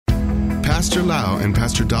Pastor Lau and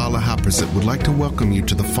Pastor Dala Haprasit would like to welcome you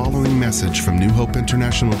to the following message from New Hope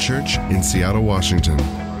International Church in Seattle, Washington.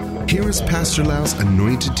 Here is Pastor Lau's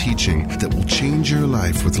anointed teaching that will change your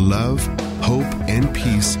life with love, hope, and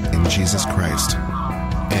peace in Jesus Christ.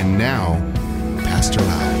 And now, Pastor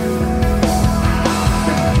Lau.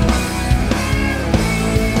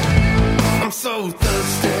 I'm so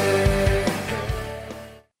thirsty.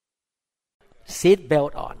 Seat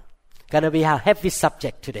belt on. Gonna be a heavy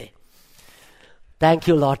subject today. Thank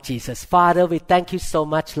you, Lord Jesus. Father, we thank you so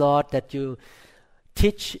much, Lord, that you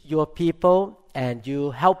teach your people and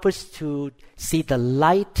you help us to see the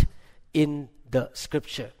light in the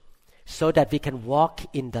Scripture so that we can walk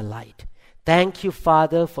in the light. Thank you,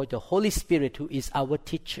 Father, for the Holy Spirit who is our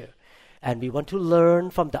teacher. And we want to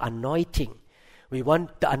learn from the anointing. We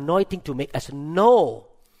want the anointing to make us know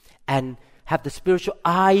and have the spiritual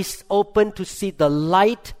eyes open to see the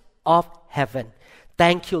light of heaven.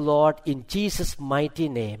 Thank you, Lord, in Jesus' mighty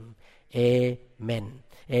name. Amen.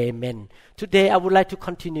 Amen. Today, I would like to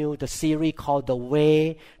continue the series called The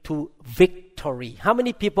Way to Victory. How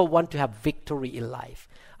many people want to have victory in life?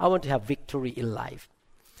 I want to have victory in life.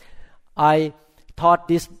 I taught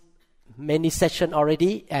this many sessions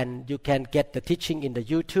already, and you can get the teaching in the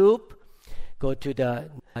YouTube. Go to the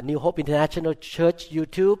New Hope International Church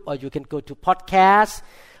YouTube, or you can go to podcast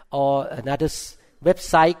or another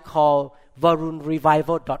website called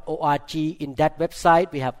varunrevival.org. In that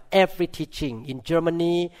website, we have every teaching in German,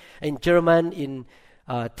 in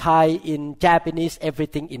Thai, in Japanese,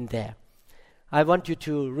 everything in there. I want you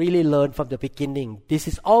to really learn from the beginning. This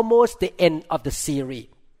is almost the end of the series.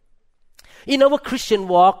 In our Christian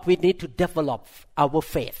walk, we need to develop our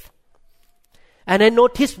faith. And I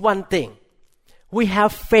noticed one thing. We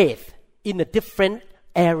have faith in the different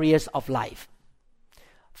areas of life.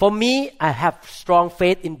 For me, I have strong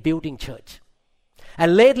faith in building church.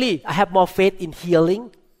 And lately, I have more faith in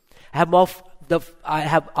healing. I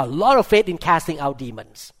have a lot of faith in casting out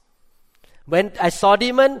demons. When I saw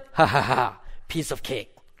demon, piece of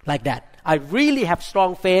cake, like that. I really have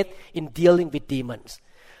strong faith in dealing with demons.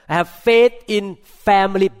 I have faith in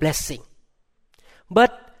family blessing.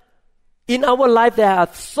 But in our life, there are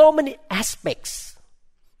so many aspects.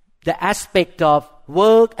 The aspect of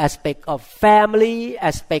work, aspect of family,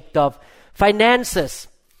 aspect of finances.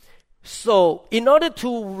 So, in order to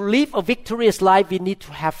live a victorious life, we need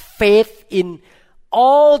to have faith in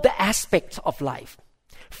all the aspects of life.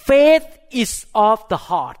 Faith is of the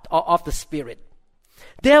heart or of the spirit.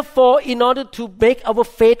 Therefore, in order to make our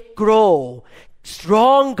faith grow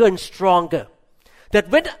stronger and stronger, that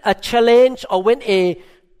when a challenge or when a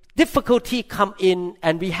difficulty come in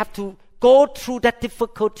and we have to go through that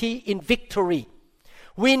difficulty in victory,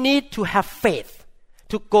 we need to have faith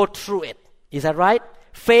to go through it. Is that right?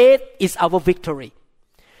 Faith is our victory.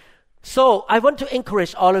 So I want to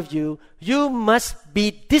encourage all of you, you must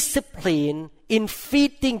be disciplined in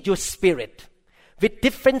feeding your spirit with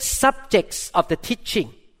different subjects of the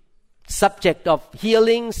teaching. Subject of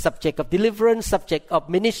healing, subject of deliverance, subject of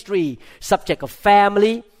ministry, subject of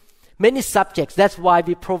family. Many subjects. That's why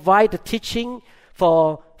we provide the teaching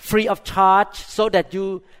for free of charge so that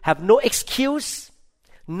you have no excuse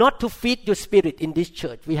not to feed your spirit in this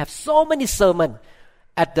church. We have so many sermons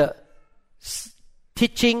at the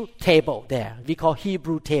teaching table there. We call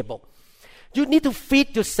Hebrew table. You need to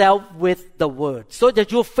feed yourself with the word so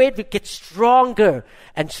that your faith will get stronger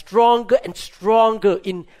and stronger and stronger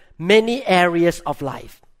in many areas of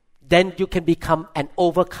life. Then you can become an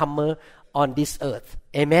overcomer on this earth.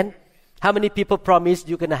 Amen? How many people promise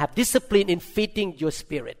you're going to have discipline in feeding your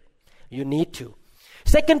spirit? You need to.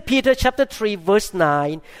 2 Peter chapter 3 verse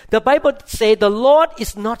 9, the Bible says, the Lord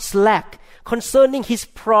is not slack concerning His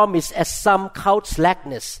promise as some count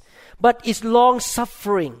slackness, but is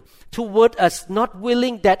long-suffering toward us, not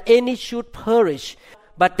willing that any should perish,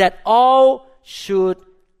 but that all should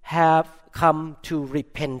have come to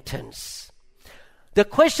repentance. The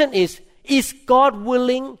question is God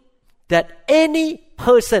willing that any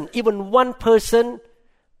person, even one person,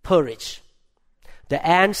 perish? The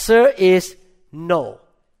answer is no.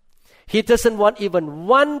 He doesn't want even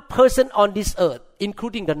one person on this earth,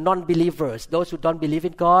 including the non-believers, those who don't believe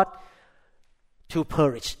in God, to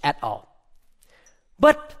perish at all.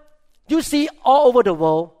 But you see, all over the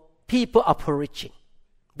world, people are perishing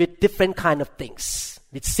with different kind of things,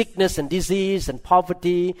 with sickness and disease and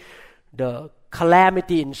poverty, the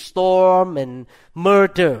calamity in storm and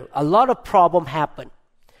murder. A lot of problem happen.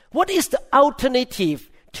 What is the alternative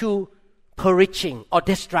to perishing or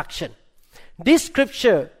destruction? This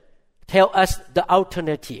scripture tells us the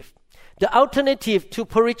alternative. The alternative to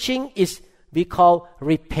perishing is we call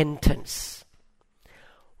repentance.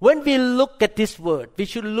 When we look at this word, we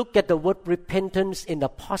should look at the word repentance in a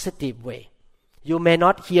positive way. You may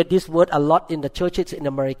not hear this word a lot in the churches in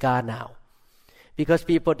America now because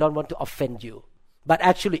people don't want to offend you. But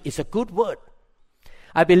actually, it's a good word.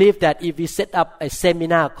 I believe that if we set up a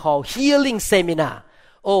seminar called Healing Seminar,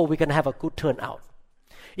 we're going to have a good turnout.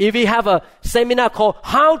 If we have a seminar called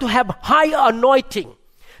How to Have Higher Anointing,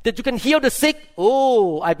 that you can heal the sick,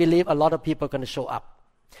 I believe a lot of people are going to show up.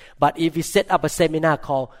 But if we set up a seminar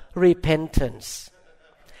called Repentance,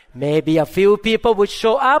 maybe a few people would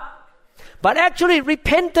show up. But actually,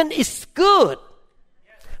 repentance is good.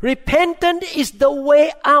 Repentance is the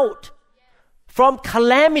way out from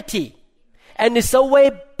calamity. And it's a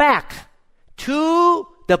way back to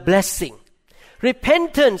the blessing.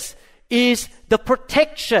 Repentance is the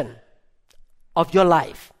protection of your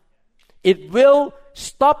life. It will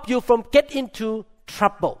stop you from getting into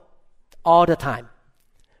trouble all the time.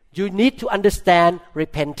 You need to understand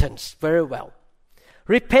repentance very well.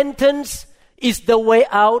 Repentance is the way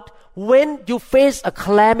out when you face a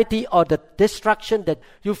calamity or the destruction that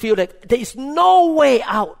you feel like there is no way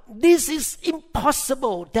out. This is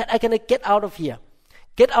impossible that I can get out of here.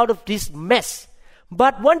 Get out of this mess.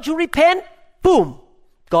 But once you repent, boom,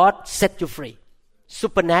 God set you free.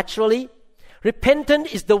 Supernaturally,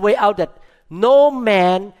 repentance is the way out that no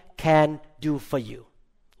man can do for you.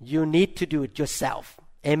 You need to do it yourself.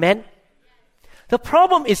 Amen? The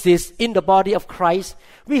problem is this, in the body of Christ,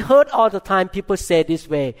 we heard all the time people say this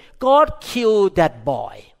way, God killed that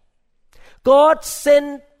boy. God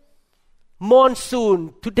sent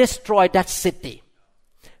monsoon to destroy that city.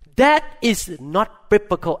 That is not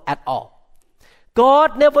biblical at all.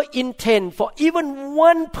 God never intended for even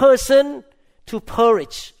one person to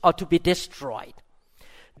perish or to be destroyed.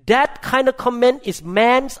 That kind of comment is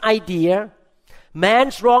man's idea,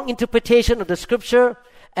 man's wrong interpretation of the scripture,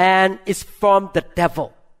 and it's from the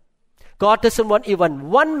devil. God doesn't want even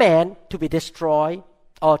one man to be destroyed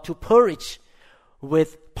or to perish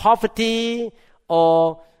with poverty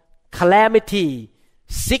or calamity,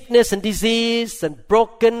 sickness and disease and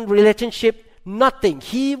broken relationship. Nothing.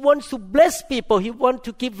 He wants to bless people. He wants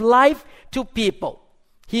to give life to people.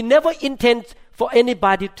 He never intends for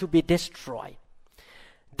anybody to be destroyed.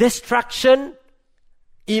 Destruction,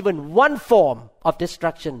 even one form of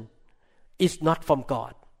destruction, is not from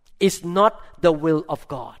God. It's not the will of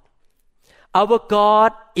God. Our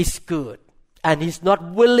God is good, and He's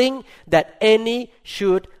not willing that any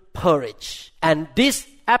should perish. And this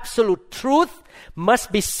absolute truth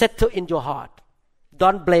must be settled in your heart.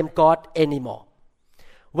 Don't blame God anymore.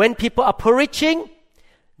 When people are perishing,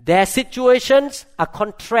 their situations are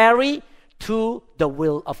contrary to the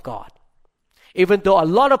will of God. Even though a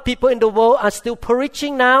lot of people in the world are still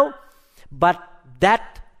perishing now, but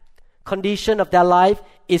that condition of their life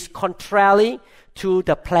is contrary to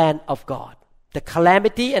the plan of God. The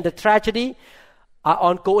calamity and the tragedy are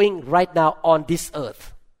ongoing right now on this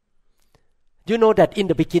earth. You know that in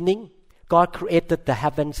the beginning, God created the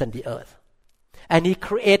heavens and the earth. And He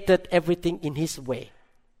created everything in His way.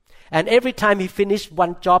 And every time He finished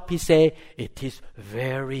one job, He say, it is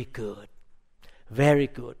very good. Very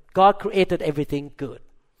good. God created everything good.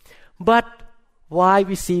 But why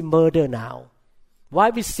we see murder now? Why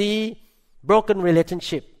we see broken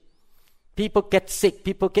relationship? People get sick.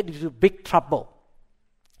 People get into big trouble.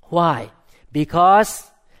 Why? Because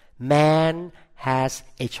man has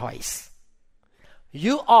a choice.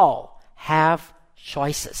 You all have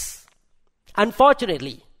choices.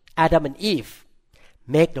 Unfortunately, Adam and Eve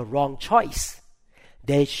make the wrong choice.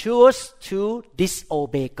 They chose to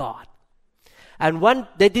disobey God. And when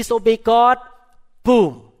they disobey God,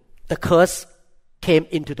 boom, the curse came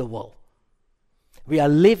into the world. We are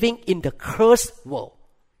living in the cursed world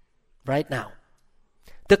right now.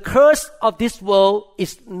 The curse of this world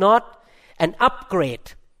is not an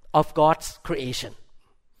upgrade of God's creation.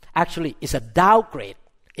 Actually, it's a downgrade.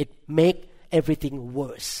 It makes everything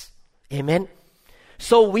worse. Amen?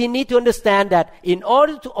 So we need to understand that in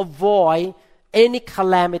order to avoid any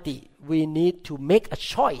calamity, we need to make a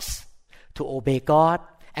choice to obey God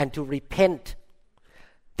and to repent.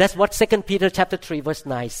 That's what 2 Peter chapter 3 verse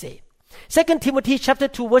 9 say. 2 Timothy chapter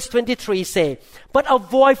 2 verse 23 say, but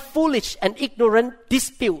avoid foolish and ignorant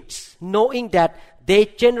disputes, knowing that they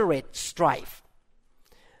generate strife.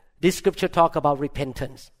 This scripture talk about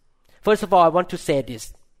repentance. First of all, I want to say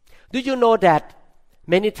this. Do you know that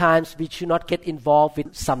many times we should not get involved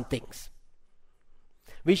in some things?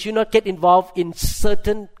 We should not get involved in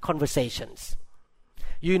certain conversations.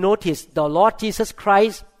 You notice the Lord Jesus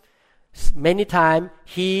Christ, many times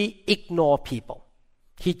He ignored people.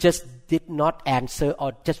 He just did not answer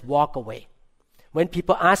or just walk away. When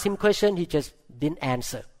people ask Him questions, He just didn't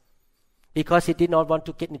answer. because he did not want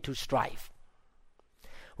to get into strife.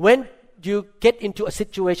 When you get into a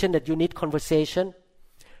situation that you need conversation,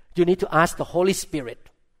 you need to ask the Holy Spirit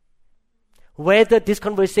whether this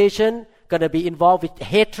conversation going to be involved with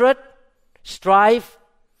hatred, strife,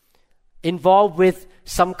 involved with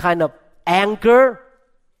some kind of anger,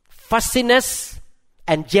 fussiness,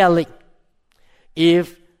 and yelling.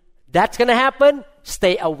 If that's going to happen,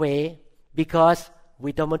 stay away, because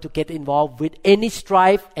we don't want to get involved with any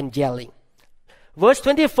strife and yelling. Verse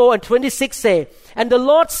 24 and 26 say, and the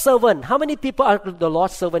Lord's servant, how many people are the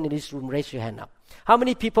Lord's servant in this room? Raise your hand up. How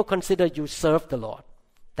many people consider you serve the Lord?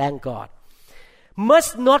 Thank God.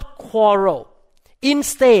 Must not quarrel.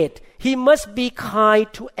 Instead, he must be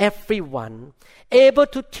kind to everyone, able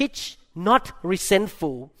to teach, not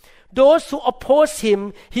resentful. Those who oppose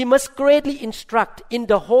him, he must greatly instruct in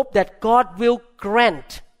the hope that God will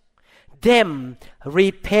grant them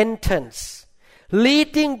repentance,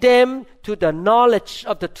 leading them to the knowledge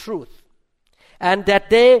of the truth, and that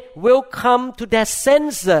they will come to their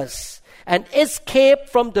senses and escape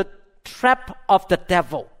from the trap of the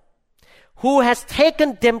devil, who has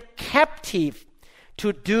taken them captive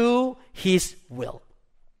to do his will.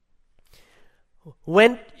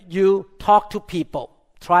 When you talk to people,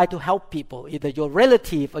 try to help people, either your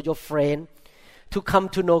relative or your friend, to come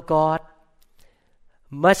to know God,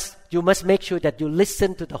 you must make sure that you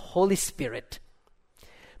listen to the Holy Spirit.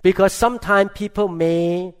 Because sometimes people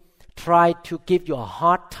may try to give you a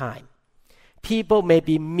hard time. People may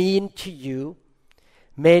be mean to you,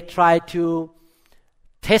 may try to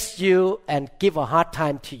test you and give a hard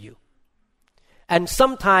time to you. And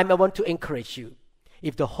sometimes I want to encourage you.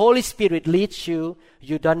 If the Holy Spirit leads you,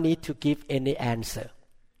 you don't need to give any answer.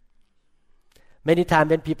 Many times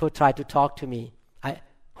when people try to talk to me, I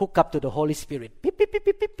hook up to the Holy Spirit. Beep, beep, beep,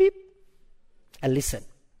 beep, beep, beep. And listen.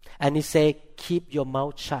 And he say, keep your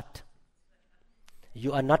mouth shut.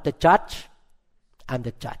 You are not the judge. I'm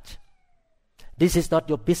the judge. This is not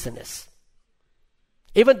your business.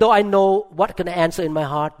 Even though I know what can I answer in my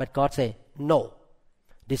heart, but God say, no,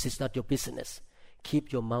 this is not your business.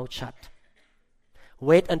 Keep your mouth shut.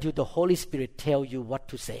 Wait until the Holy Spirit tell you what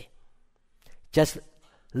to say. Just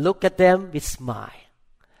look at them with smile,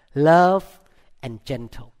 love, and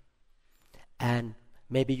gentle. And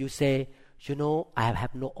maybe you say, I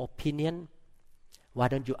have no opinion. Why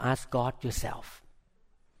don't you ask God yourself?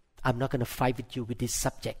 I'm not going to fight with you with this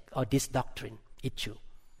subject or this doctrine issue.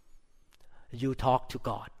 You talk to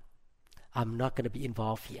God. I'm not going to be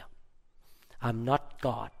involved here. I'm not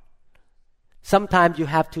God. Sometimes you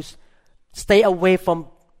have to stay away from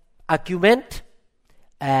argument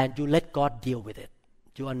and you let God deal with it.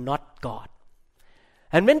 You are not God.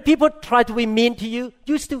 And when people try to be mean to you,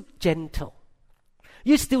 you're still gentle.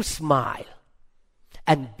 You still smile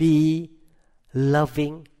and be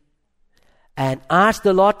loving and ask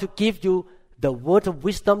the Lord to give you the word of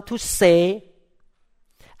wisdom to say,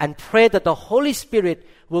 and pray that the Holy Spirit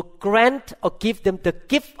will grant or give them the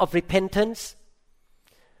gift of repentance.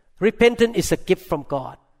 Repentance is a gift from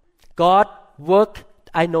God. God worked,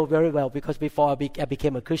 I know very well, because before I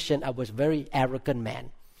became a Christian, I was a very arrogant man.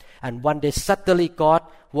 And one day suddenly God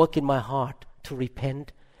worked in my heart to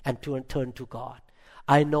repent and to turn to God.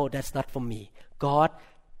 I know that's not for me. God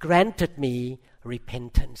granted me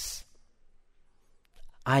repentance.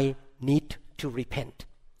 I need to repent.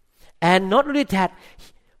 And not only that,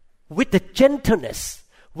 with the gentleness,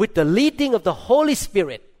 with the leading of the Holy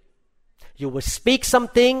Spirit, you will speak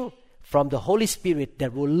something from the Holy Spirit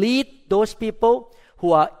that will lead those people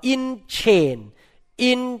who are in chain,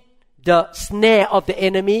 in the snare of the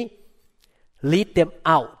enemy, lead them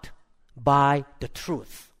out by the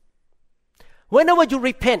truth. Whenever you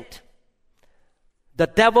repent, the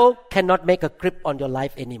devil cannot make a grip on your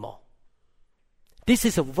life anymore. This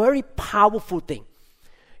is a very powerful thing.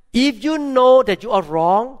 If you know that you are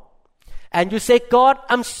wrong, and you say, God,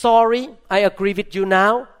 I'm sorry, I agree with you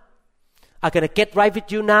now. I'm going to get right with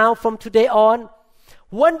you now from today on.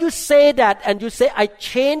 When you say that and you say, I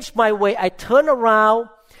changed my way, I turn around,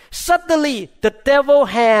 suddenly the devil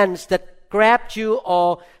hands that grabbed you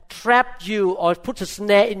or trapped you or put a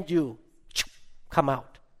snare in you, come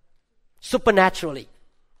out supernaturally.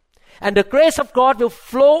 And the grace of God will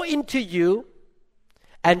flow into you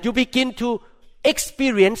and you begin to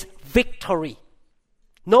experience victory.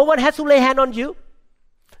 No one has to lay hand on you.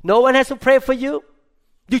 No one has to pray for you.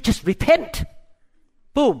 You just repent.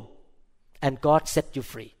 Boom. And God set you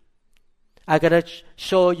free. I'm going to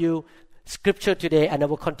show you scripture today and I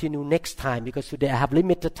will continue next time because today I have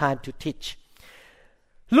limited time to teach.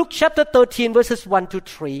 Luke chapter 13 verses 1 to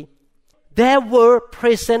 3. There were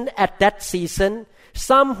present at that season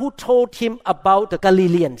some who told him about the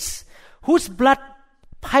Galileans whose blood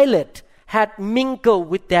Pilate had mingled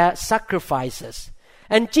with their sacrifices.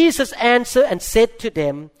 And Jesus answered and said to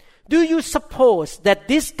them, do you suppose that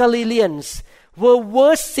these Galileans were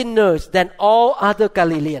worse sinners than all other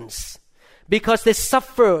Galileans, because they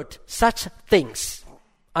suffered such things?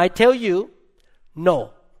 I tell you,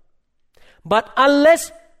 no. But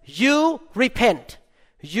unless you repent,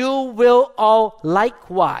 you will all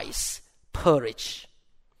likewise perish.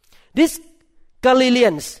 These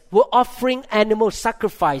Galileans were offering animal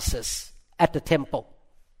sacrifices at the temple.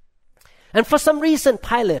 And for some reason,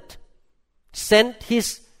 Pilate sent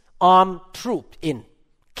his armed troop in,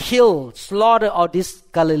 killed, slaughtered all these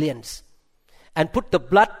Galileans, and put the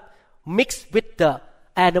blood mixed with the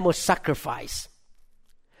animal sacrifice.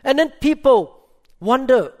 And then people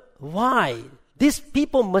wonder why. These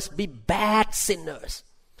people must be bad sinners.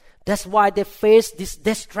 That's why they face this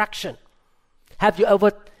destruction. Have you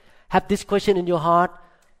ever had this question in your heart?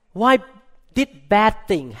 Why did bad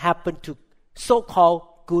things happen to so-called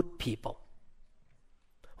good people?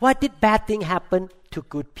 Why did bad things happen to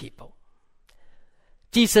good people?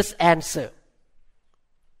 Jesus answered,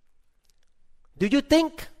 do you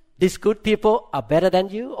think these good people are better than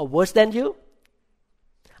you or worse than you?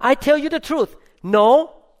 I tell you the truth,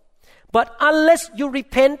 no. But unless you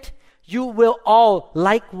repent, you will all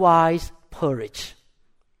likewise perish.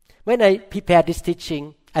 When I prepared this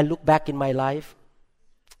teaching, I look back in my life.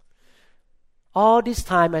 All this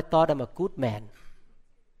time I thought I'm a good man.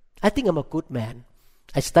 I think I'm a good man.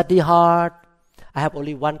 I study hard. I have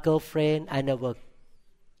only one girlfriend. I never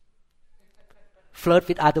flirt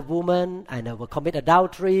with other women. I never commit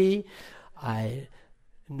adultery. I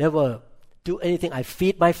never do anything. I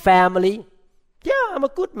feed my family. Yeah, I'm a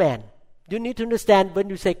good man. You need to understand when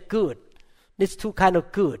you say good, there's two kinds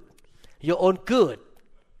of good. Your own good,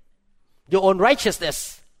 your own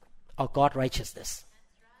righteousness, or God's righteousness.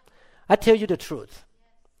 I tell you the truth.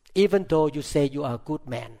 Even though you say you are a good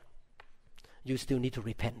man, you still need to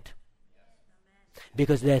repent.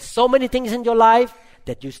 Because there's so many things in your life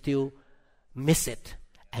that you still miss it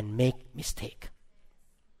and make mistake.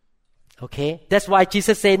 Okay? That's why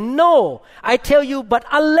Jesus said, no, I tell you, but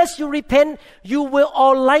unless you repent, you will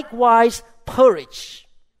all likewise perish.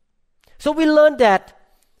 So we learn that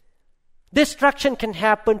destruction can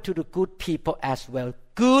happen to the good people as well.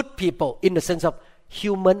 Good people in the sense of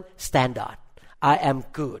human standard. I am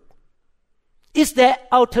good. Is there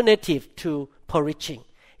alternative to perishing?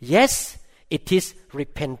 Yes, it is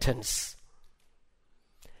repentance.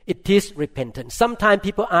 It is repentance. Sometimes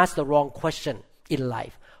people ask the wrong question in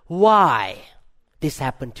life. Why this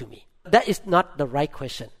happened to me? That is not the right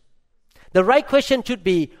question. The right question should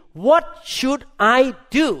be, what should I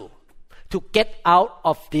do to get out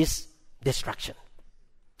of this destruction,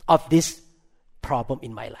 of this problem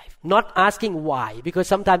in my life? Not asking why, because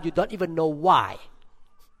sometimes you don't even know why.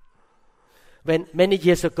 When many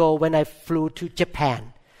years ago, when I flew to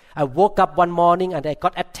Japan, I woke up one morning and I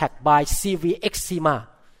got attacked by severe eczema.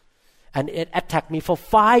 And it attacked me for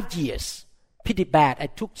 5 years. Pretty bad. I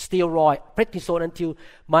took steroid, prednisone until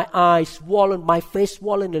my eyes swollen, my face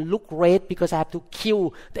swollen and look red because I have to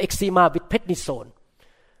kill the eczema with prednisone.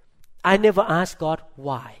 I never asked God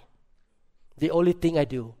why. The only thing I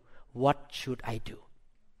do, what should I do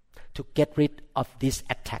to get rid of this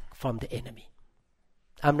attack from the enemy?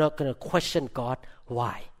 I'm not going to question God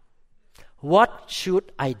why. What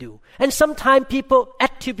should I do? And sometimes people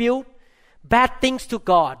attribute bad things to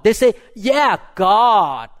God. They say, yeah,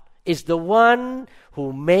 God is the one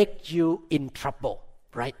who made you in trouble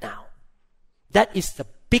right now. That is the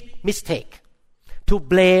big mistake. To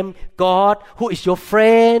blame God, who is your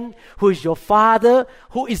friend, who is your father,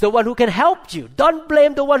 who is the one who can help you. Don't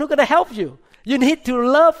blame the one who's going to help you. You need to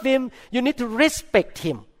love Him. You need to respect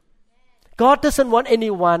Him. God doesn't want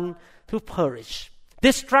anyone to perish.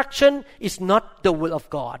 Destruction is not the will of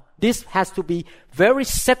God. This has to be very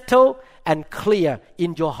settled and clear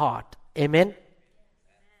in your heart. Amen.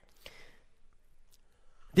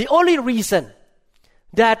 The only reason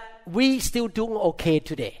that we still doing okay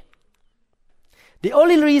today, the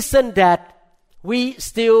only reason that we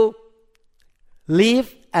still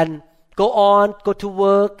live and go on, go to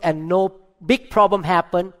work and no big problem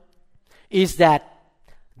happen is that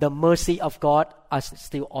the mercy of God is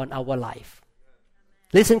still on our life.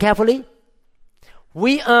 Listen carefully.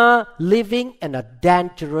 We are living in a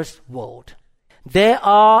dangerous world. There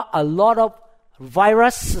are a lot of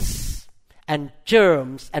viruses and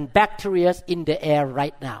germs and bacteria in the air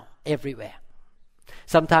right now, everywhere.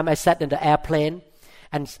 Sometimes I sat in the airplane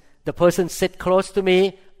and the person sit close to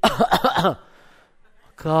me.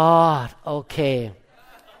 God, okay,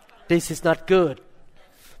 this is not good.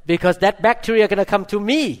 Because that bacteria is going to come to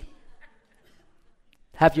me.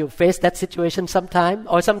 Have you faced that situation sometime?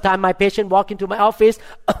 Or sometime my patient walk into my office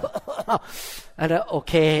and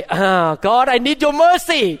okay, God, I need your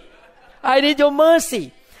mercy. I need your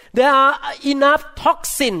mercy. There are enough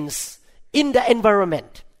toxins in the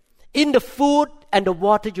environment, in the food and the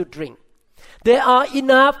water you drink. There are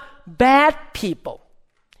enough bad people,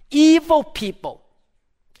 evil people,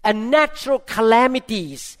 and natural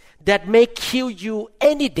calamities that may kill you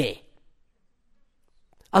any day.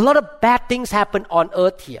 A lot of bad things happen on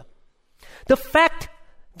earth here. The fact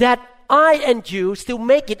that I and you still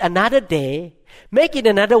make it another day, make it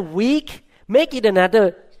another week, make it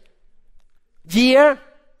another year,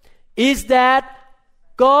 is that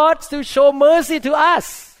God still show mercy to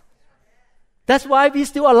us. That's why we're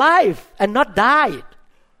still alive and not died.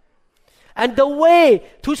 And the way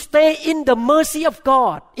to stay in the mercy of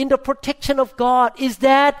God, in the protection of God, is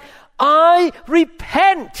that I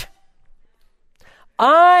repent.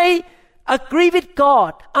 I agree with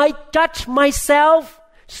God. I judge myself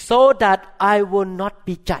so that I will not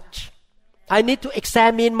be judged. I need to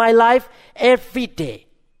examine my life every day.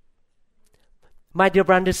 My dear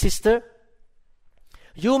brother and sister,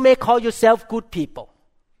 you may call yourself good people.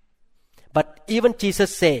 But even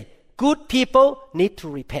Jesus said, good people need to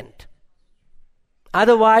repent.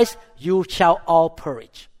 Otherwise, you shall all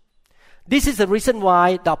perish. This is the reason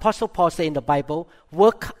why the Apostle Paul said in the Bible,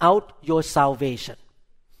 work out your salvation.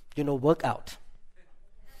 You know, work out.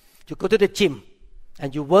 You go to the gym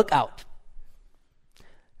and you work out.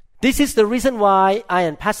 This is the reason why I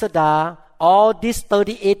and Pastor Da, all these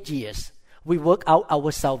 38 years, we work out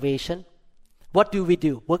our salvation. What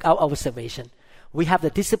do? Work out our salvation. We have the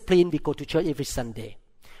discipline. We go to church every Sunday.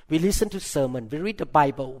 We listen to sermon. We read the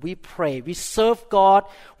Bible. We pray. We serve God.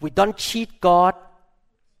 We don't cheat God.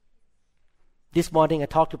 This morning I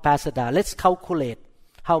talked to Pastor Da. Let's calculate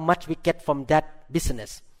how much we get from that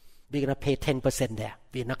business. We're going to pay 10% there.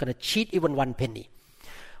 We're not going to cheat even one penny.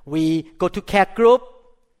 We go to care group.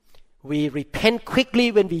 We repent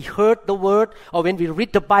quickly when we heard the word or when we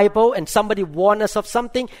read the Bible and somebody warns us of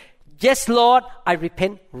something. Yes, Lord, I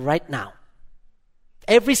repent right now.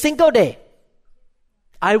 Every single day.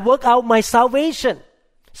 I work out my salvation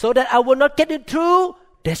so that I will not get into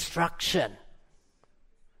destruction.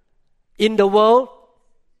 In the world,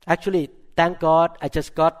 actually, thank God, I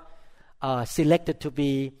just got selected to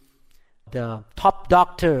be the top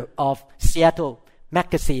doctor of Seattle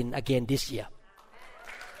magazine again this year.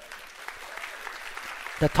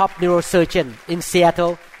 The top neurosurgeon in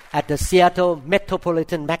Seattle at the Seattle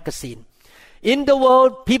Metropolitan Magazine. In the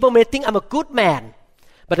world, people may think I'm a good man.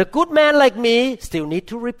 But a good man like me still need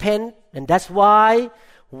to repent. And that's why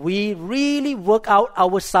we really work out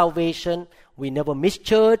our salvation. We never miss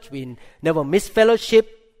church. We never miss fellowship.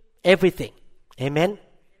 Everything. Amen.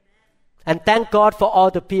 And thank God for all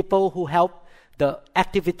the people who helped the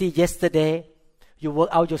activity yesterday. You work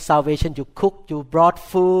out your salvation. You cooked. You brought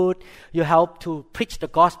food. You helped to preach the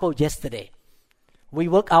gospel yesterday. We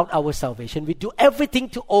work out our salvation. We do everything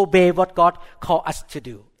to obey what God called us to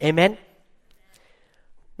do. Amen.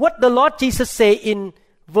 What the Lord Jesus say in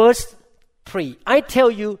verse 3, I tell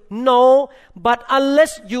you, no, but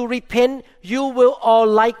unless you repent, you will all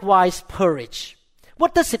likewise perish.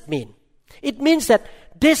 What does it mean? It means that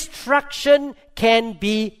destruction can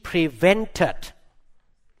be prevented.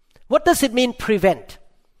 What does it mean, prevent?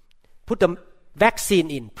 Put a vaccine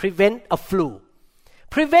in, prevent a flu.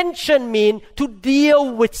 Prevention means to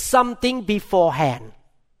deal with something beforehand.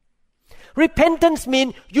 Repentance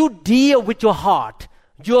means you deal with your heart,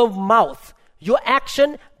 your mouth, your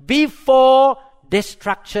action before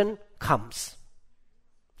destruction comes.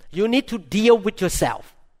 You need to deal with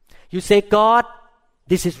yourself. You say, God,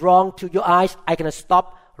 this is wrong to your eyes. I'm going to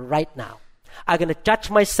stop right now. I'm going to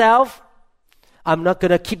judge myself. I'm not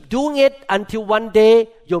going to keep doing it until one day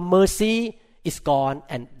your mercy is gone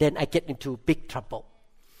and then I get into big trouble.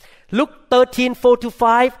 Luke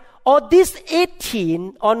 13:4-5. Or these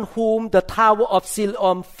 18 on whom the tower of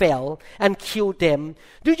Siloam fell and killed them,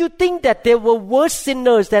 do you think that they were worse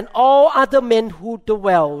sinners than all other men who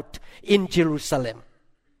dwelt in Jerusalem?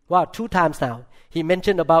 Wow, 2 times now. He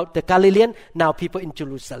mentioned about the Galilean, now people in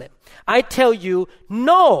Jerusalem. I tell you,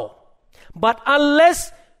 no. But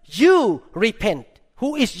unless you repent,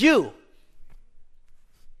 who is you?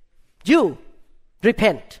 You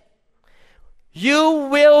repent. You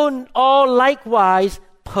will all likewise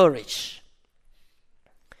perish.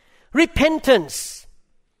 Repentance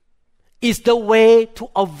is the way to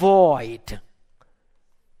avoid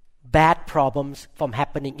bad problems from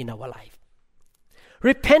happening in our life.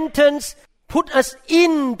 Repentance put us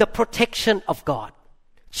in the protection of God.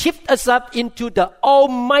 Shift us up into the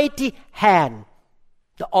Almighty hand.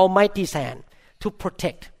 The Almighty's hand. to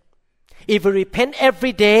protect. If we repent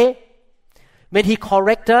every day, when He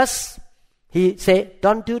corrects us, He say,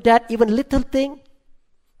 don't do that, even little thing.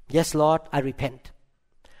 Yes, Lord, I repent.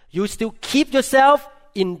 You still keep yourself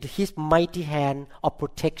in His mighty hand of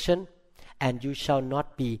protection, and you shall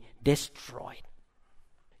not be destroyed.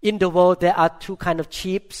 In the world, there are two kinds of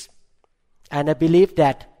sheep, and I believe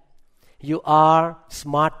that you are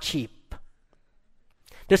smart sheep.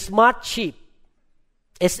 The smart sheep,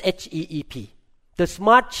 S-H-E-E-P, the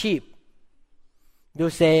smart sheep, you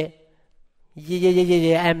say,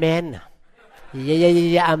 yeah, amen.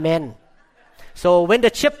 Yeah, amen. So when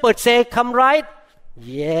the shepherd say, come right,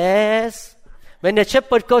 yes. When the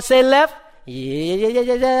shepherd go say left,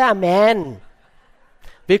 yeah, amen.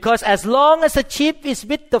 Because as long as the sheep is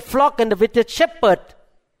with the flock and with the shepherd,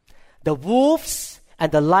 the wolves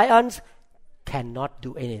and the lions cannot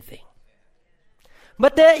do anything.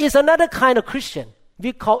 But there is another kind of Christian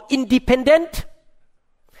we call independent,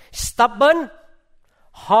 stubborn,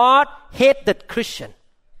 hard-headed Christian.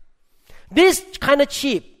 This kind of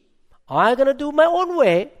sheep, I'm going to do my own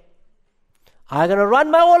way. I'm going to run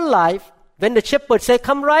my own life. When the shepherd say,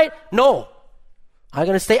 come right, no. I'm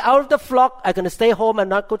going to stay out of the flock. I'm going to stay home and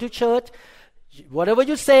not go to church. Whatever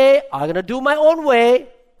you say, I'm going to do my own way.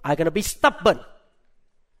 I'm going to be stubborn.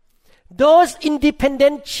 Those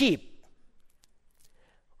independent sheep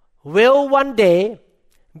will one day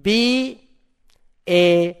be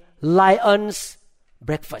a lion's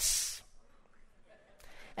breakfast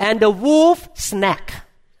and the wolf snack,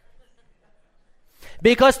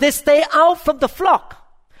 because they stay out from the flock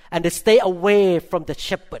and they stay away from the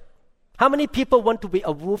shepherd. How many people want to be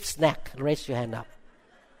a wolf snack? Raise your hand up.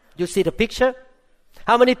 You see the picture?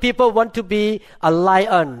 How many people want to be a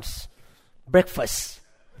lion's breakfast?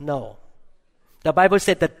 No. The Bible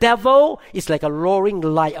said the devil is like a roaring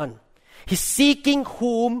lion. He's seeking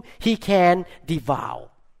whom he can devour.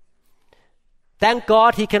 Thank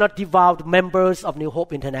God he cannot devour the members of New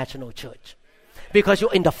Hope International Church, because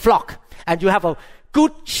you're in the flock and you have a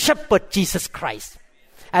good shepherd, Jesus Christ.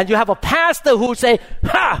 And you have a pastor who say,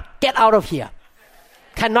 get out of here.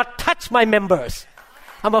 Cannot touch my members.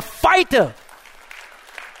 I'm a fighter.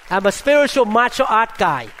 I'm a spiritual martial art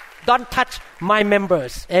guy. Don't touch my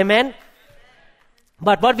members. Amen?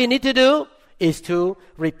 But what we need to do is to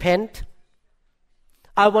repent.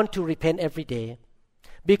 I want to repent every day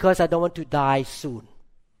because I don't want to die soon.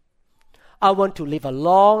 I want to live a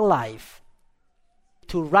long life,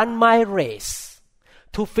 to run my race,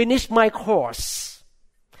 to finish my course.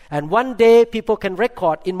 And one day people can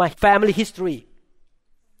record in my family history,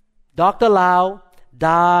 Dr. Lau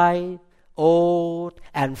died old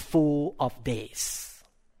and full of days.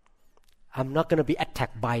 I'm not going to be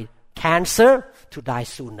attacked by cancer to die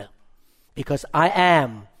sooner, because I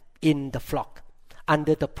am in the flock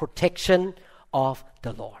under the protection of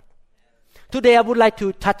the Lord. Today I would like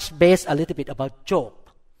to touch base a little bit about Job,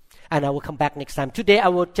 and I will come back next time. Today I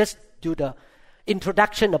will just do the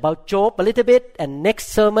introduction about Job a little bit, and next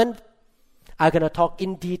sermon I'm going to talk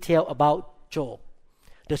in detail about Job,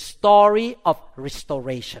 the story of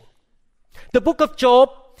restoration. The book of Job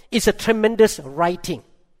is a tremendous writing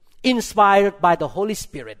inspired by the Holy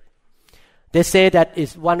Spirit. They say that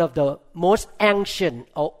it's one of the most ancient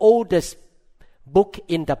or oldest book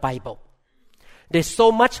in the Bible. There's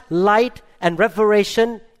so much light and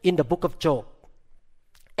revelation in the book of Job,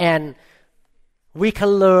 and we can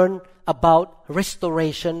learn about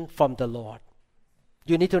restoration from the Lord.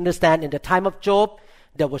 You need to understand, in the time of Job,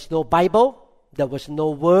 there was no Bible, there was no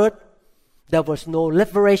word, there was no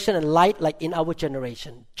liberation and light like in our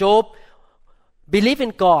generation. Job believed in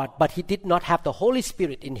God, but he did not have the Holy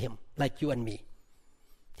Spirit in him like you and me.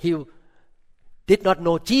 He did not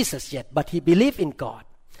know Jesus yet, but he believed in God.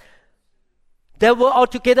 There were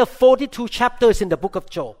altogether 42 chapters in the book of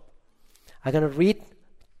Job. I'm going to read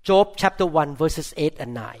Job chapter 1, verses 8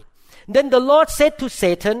 and 9. Then the Lord said to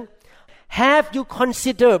Satan, have you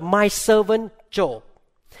considered my servant Job,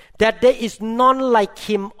 that there is none like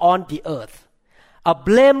him on the earth, a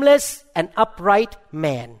blameless and upright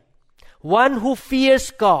man, one who fears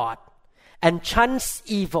God and shuns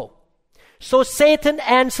evil? So Satan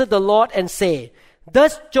answered the Lord and said,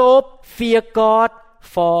 does Job fear God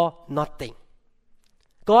for nothing?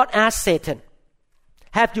 God asked Satan,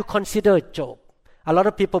 have you considered Job? A lot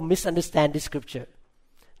of people misunderstand this scripture.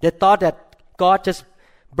 They thought that God just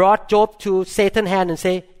brought Job to Satan's hand and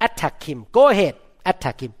say, attack him. Go ahead,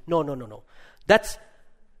 attack him. No. That's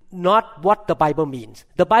not what the Bible means.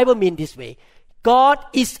 The Bible means this way. God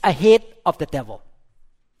is ahead of the devil.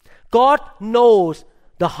 God knows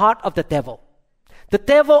the heart of the devil. The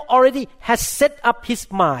devil already has set up his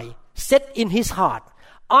mind, set in his heart,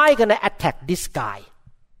 I'm going to attack this guy.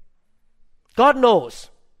 God knows.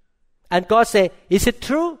 And God say, is it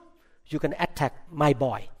true? You can attack my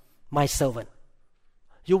boy, my servant.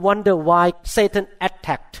 You wonder why Satan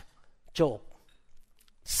attacked Job.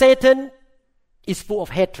 Satan is full of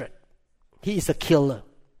hatred. He is a killer.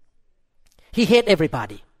 He hates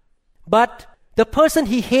everybody. But the person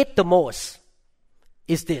he hates the most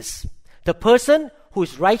is this. The person who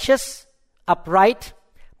is righteous, upright,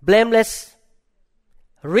 blameless,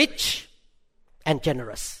 rich, and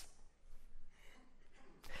generous.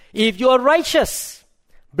 If you are righteous,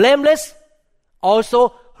 blameless,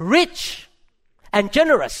 also rich and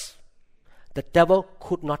generous, the devil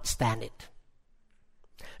could not stand it.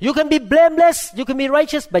 You can be blameless, you can be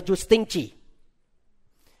righteous, but you're stingy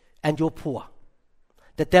and you're poor.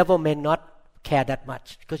 The devil may not care that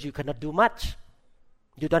much because you cannot do much.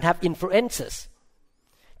 You don't have influences.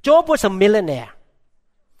 Job was a millionaire.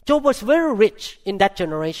 Job was very rich in that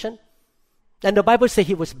generation. And the Bible says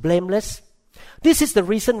he was blameless. This is the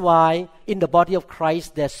reason why in the body of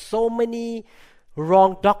Christ there's so many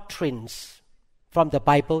wrong doctrines from the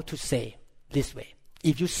Bible to say this way.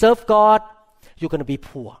 If you serve God, you're going to be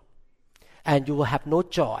poor. And you will have no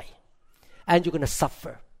joy. And you're going to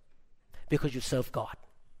suffer because you serve God.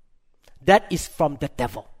 That is from the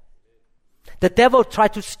devil. The devil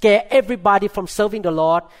tried to scare everybody from serving the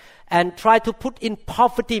Lord and try to put in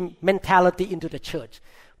poverty mentality into the church.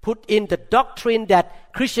 Put in the doctrine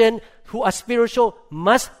that Christians who are spiritual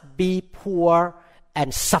must be poor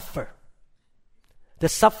and suffer. The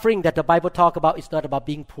suffering that the Bible talks about is not about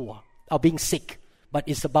being poor or being sick, but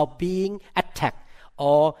it's about being attacked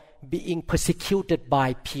or being persecuted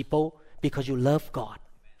by people because you love God.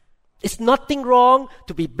 It's nothing wrong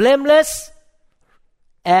to be blameless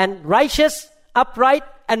and righteous, upright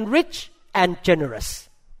and rich and generous.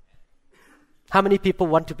 How many people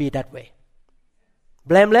want to be that way?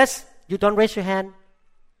 Blameless? You don't raise your hand.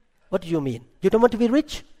 What do you mean? You don't want to be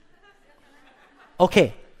rich?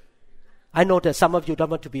 Okay. I know that some of you don't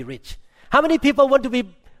want to be rich. How many people want to be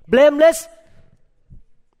blameless,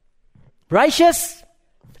 righteous,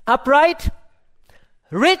 upright,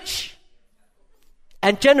 rich,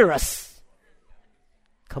 and generous?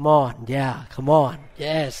 Come on. Yeah, come on.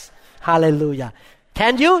 Yes. Hallelujah.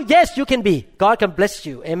 Can you? Yes, you can be. God can bless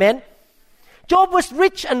you. Amen. Job was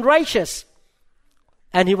rich and righteous.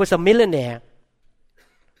 And he was a millionaire.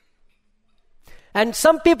 And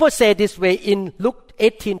some people say this way in Luke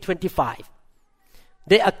 18:25.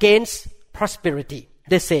 They're against prosperity.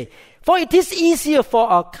 They say, for it is easier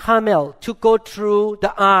for a camel to go through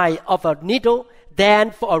the eye of a needle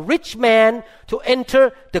than for a rich man to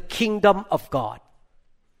enter the kingdom of God.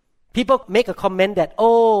 People make a comment that,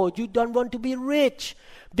 oh, you don't want to be rich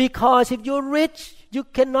because if you're rich, you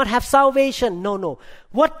cannot have salvation. No.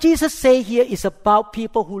 What Jesus say here is about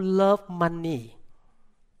people who love money.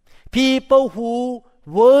 People who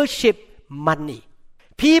worship money.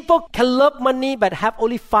 People can love money but have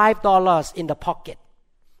only $5 in the pocket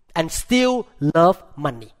and still love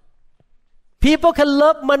money. People can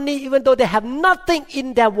love money even though they have nothing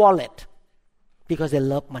in their wallet because they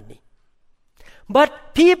love money.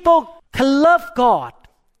 But people can love God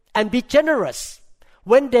and be generous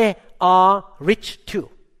when they are rich too.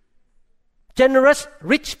 Generous,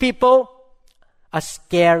 rich people are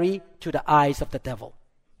scary to the eyes of the devil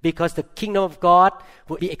because the kingdom of God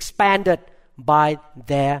will be expanded by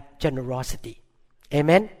their generosity.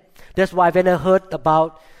 Amen? That's why when I heard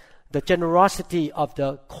about the generosity of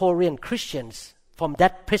the Korean Christians from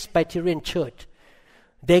that Presbyterian church,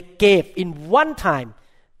 they gave in one time.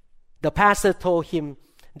 The pastor told him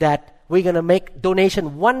that we're going to make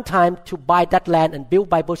donation one time to buy that land and build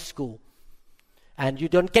Bible school. And you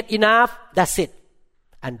don't get enough, that's it.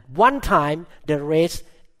 And one time they raised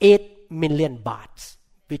 8 million baht,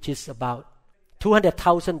 which is about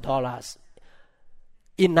 $200,000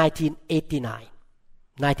 in 1989,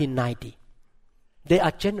 1990. They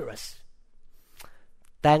are generous.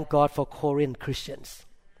 Thank God for Korean Christians.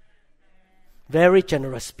 Very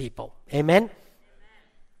generous people. Amen.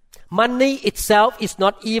 Money itself is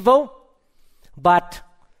not evil, but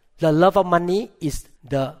the love of money is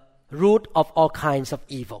the root of all kinds of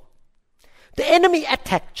evil. The enemy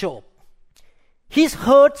attacked Job. His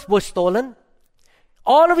herds were stolen.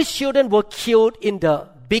 All of his children were killed in the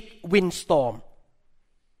big windstorm.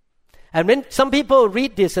 And when some people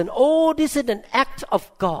read this and, oh, this is an act of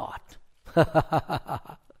God. The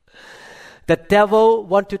devil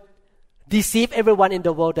wants to deceive everyone in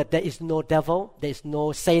the world that there is no devil, there is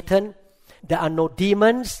no Satan, there are no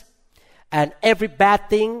demons, and every bad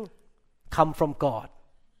thing comes from God.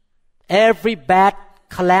 Every bad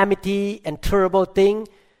calamity and terrible thing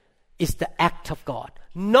is the act of God.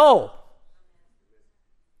 No.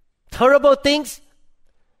 Terrible things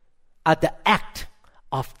are the act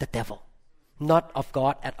of the devil, not of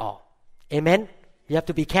God at all. Amen? You have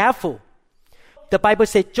to be careful. The Bible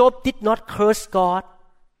says Job did not curse God.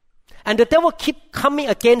 And the devil kept coming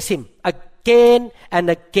against him again and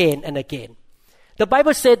again and again. The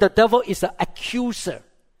Bible says the devil is an accuser.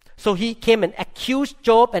 So he came and accused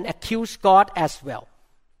Job and accused God as well.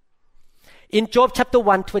 In Job chapter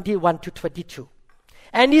 1, 21 to 22.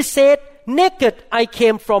 And he said, naked I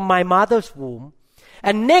came from my mother's womb,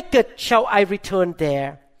 and naked shall I return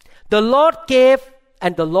there. The Lord gave,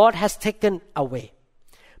 and the Lord has taken away.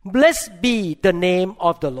 Blessed be the name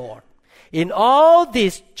of the Lord. In all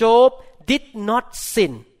this, Job did not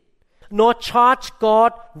sin, nor charge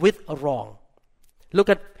God with wrong. Look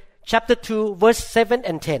at chapter 2, verse 7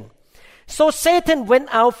 and 10. So Satan went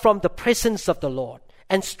out from the presence of the Lord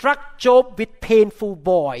and struck Job with painful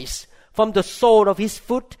voice from the sole of his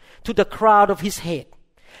foot to the crown of his head.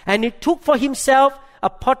 And he took for himself a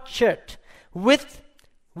potsherd with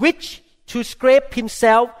which to scrape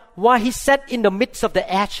himself while he sat in the midst of the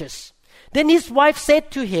ashes. Then his wife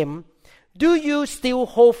said to him, do you still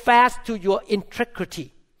hold fast to your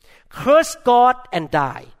integrity? Curse God and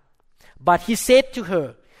die. But he said to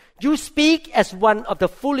her, you speak as one of the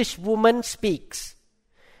foolish women speaks.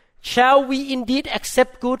 Shall we indeed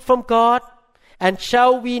accept good from God? And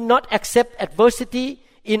shall we not accept adversity?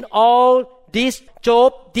 In all this,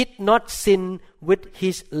 Job did not sin with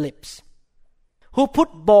his lips. Who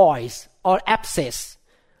put boils or abscess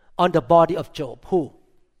on the body of Job? Who?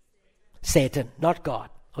 Satan, not God.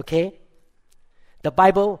 Okay? The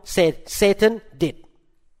Bible said Satan did.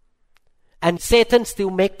 And Satan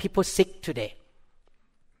still makes people sick today.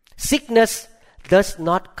 Sickness does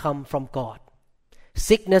not come from God.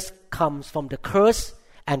 Sickness comes from the curse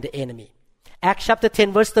and the enemy. Acts chapter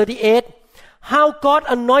 10 verse 38. How God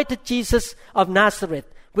anointed Jesus of Nazareth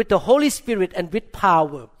with the Holy Spirit and with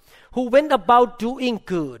power, who went about doing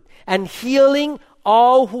good and healing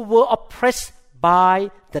all who were oppressed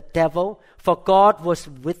by the devil, for God was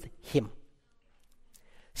with him.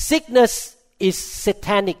 Sickness is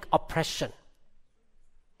satanic oppression.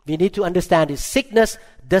 We need to understand this. Sickness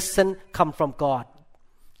doesn't come from God.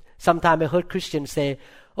 Sometimes I heard Christians say,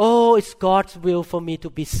 oh, it's God's will for me to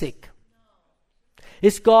be sick.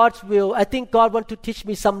 It's God's will. I think God wants to teach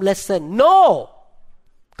me some lesson. No!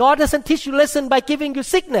 God doesn't teach you lesson by giving you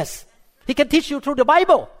sickness. He can teach you through the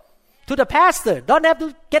Bible, to the pastor. Don't have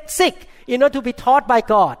to get sick in order to be taught by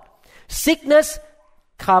God. Sickness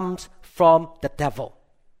comes from the devil.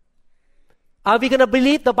 Are we going to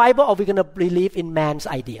believe the Bible or are we going to believe in man's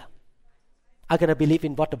idea? I'm going to believe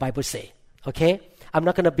in what the Bible says. Okay? I'm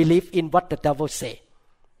not going to believe in what the devil says.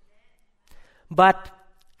 But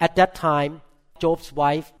at that time, Job's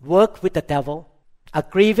wife worked with the devil,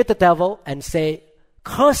 agreed with the devil, and say,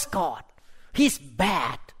 curse God. He's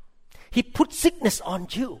bad. He put sickness on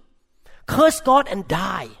you. Curse God and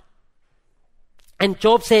die. And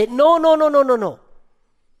Job said, no.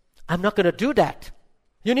 I'm not going to do that.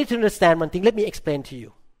 You need to understand one thing. Let me explain to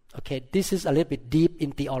you. Okay, this is a little bit deep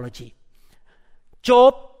in theology.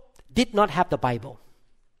 Job did not have the Bible.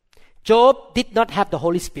 Job did not have the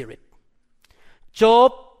Holy Spirit.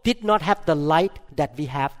 Job did not have the light that we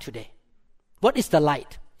have today. What is the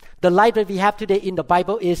light? The light that we have today in the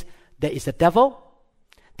Bible is there is a devil.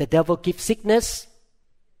 The devil gives sickness.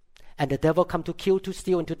 And the devil come to kill, to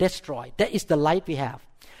steal, and to destroy. That is the light we have.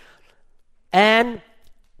 And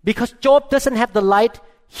because Job doesn't have the light,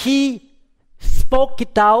 he spoke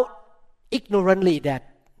it out ignorantly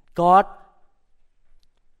that God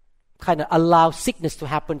kind of allowed sickness to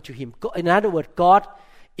happen to him. In other words, God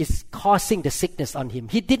is causing the sickness on him.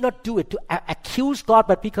 He did not do it to accuse God,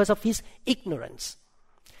 but because of his ignorance.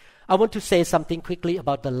 I want to say something quickly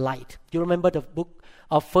about the light. You remember the book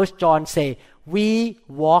of 1 John say, we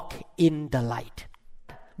walk in the light.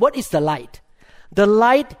 What is the light? The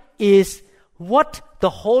light is what the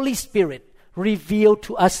Holy Spirit revealed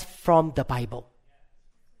to us from the Bible.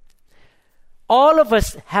 All of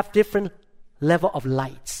us have different level of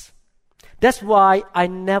lights. That's why I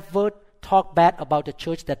never talk bad about the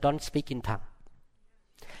church that don't speak in tongue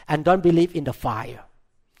and don't believe in the fire,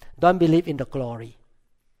 don't believe in the glory,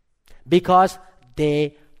 because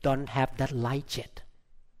they don't have that light yet.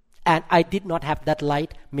 And I did not have that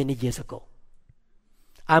light many years ago.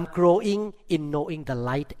 I'm growing in knowing the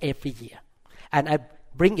light every year. And I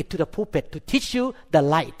bring it to the pulpit to teach you the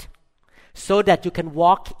light so that you can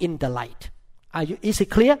walk in the light. Is it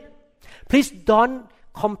clear? Please don't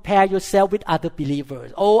compare yourself with other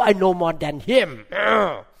believers. Oh, I know more than him.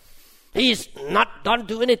 He's not don't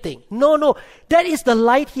do anything. No. That is the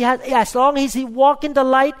light he has. As long as he walk in the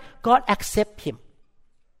light, God accept him.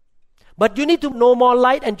 But you need to know more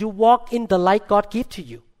light and you walk in the light God give to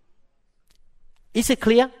you. Is it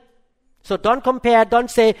clear? So don't compare,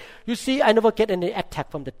 don't say, you see, I never get any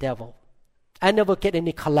attack from the devil. I never get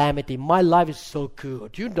any calamity. My life is so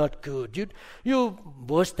good. You're not good. You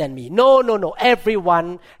worse than me. No.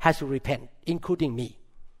 Everyone has to repent, including me.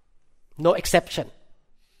 No exception.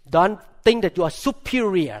 Don't think that you are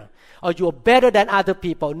superior or you are better than other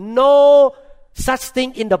people. No such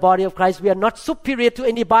thing in the body of Christ. We are not superior to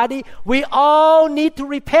anybody. We all need to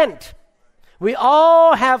repent. We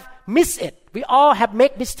all have missed it. We all have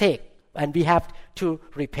made mistake, and we have to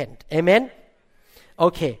repent. Amen?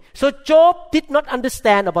 Okay, so Job did not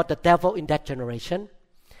understand about the devil in that generation.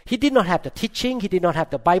 He did not have the teaching. He did not have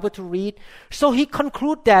the Bible to read. So he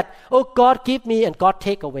concluded that, God give me and God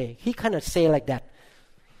take away. He kind of say like that.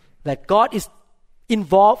 That God is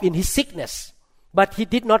involved in his sickness. But he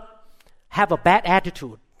did not have a bad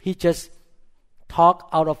attitude. He just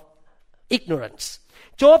talked out of ignorance.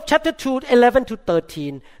 Job chapter 2, 11 to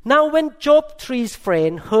 13. Now when Job's three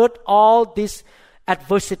friends heard all this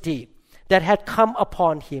adversity that had come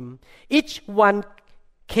upon him, each one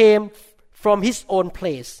came from his own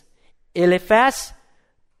place. Eliphaz,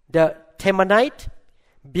 the Temanite,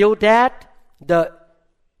 Bildad, the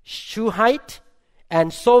Shuhite,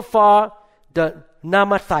 and Zophar, the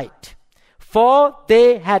Naamathite. For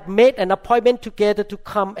they had made an appointment together to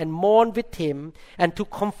come and mourn with him and to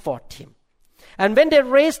comfort him. And when they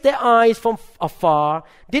raised their eyes from afar,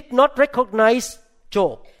 did not recognize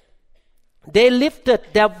Job. They lifted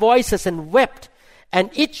their voices and wept, and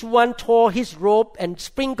each one tore his robe and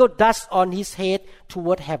sprinkled dust on his head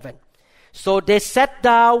toward heaven. So they sat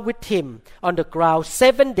down with him on the ground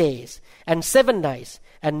 7 days and 7 nights,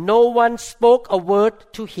 and no one spoke a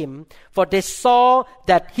word to him, for they saw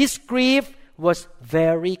that his grief was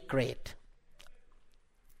very great.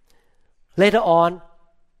 Later on,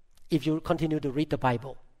 if you continue to read the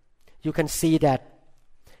Bible, you can see that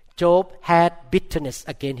Job had bitterness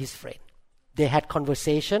against his friend. They had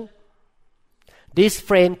conversation. This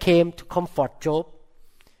friend came to comfort Job.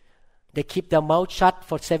 They keep their mouth shut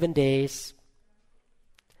for 7 days.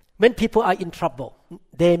 When people are in trouble,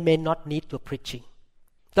 they may not need your preaching.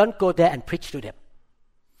 Don't go there and preach to them.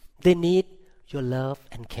 They need your love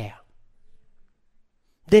and care.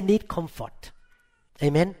 They need comfort.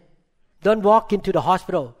 Amen? Don't walk into the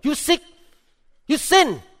hospital. You sick. You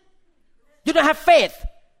sin. You don't have faith.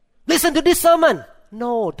 Listen to this sermon.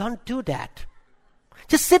 No, don't do that.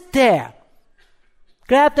 Just sit there.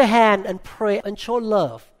 Grab the hand and pray and show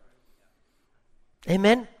love.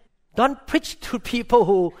 Amen? Don't preach to people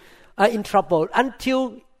who are in trouble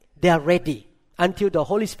until they are ready. Until the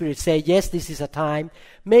Holy Spirit says, yes, this is a time.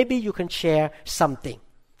 Maybe you can share something.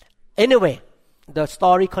 Anyway, the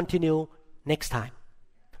story continues next time.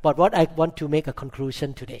 But what I want to make a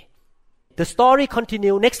conclusion today. The story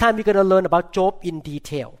continues. Next time we're going to learn about Job in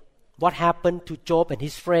detail. What happened to Job and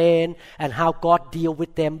his friend and how God deal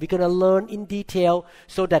with them. We're going to learn in detail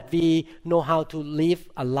so that we know how to live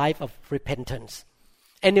a life of repentance.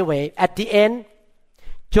 Anyway, at the end,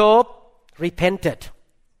 Job repented.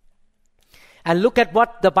 And look at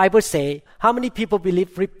what the Bible says. How many people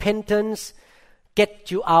believe repentance gets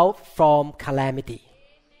you out from calamity?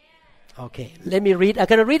 Okay, let me read. I'm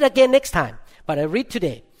going to read again next time, but I read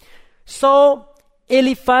today. So,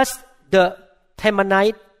 Eliphaz the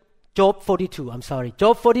Temanite, Job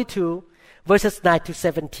 42, verses 9 to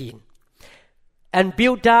 17. And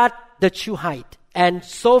Bildad the Shuhite, and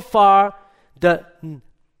Zophar the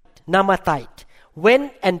Naamathite,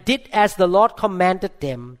 went and did as the Lord commanded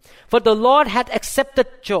them. For the Lord had accepted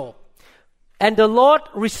Job, and the Lord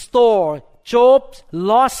restored Job's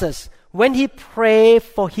losses when he prayed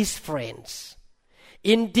for his friends.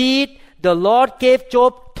 Indeed, the Lord gave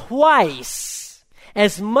Job twice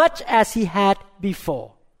as much as he had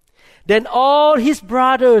before. Then all his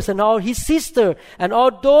brothers and all his sisters and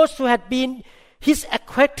all those who had been his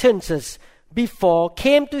acquaintances before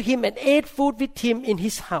came to him and ate food with him in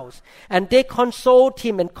his house. And they consoled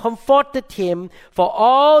him and comforted him for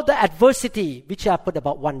all the adversity, which happened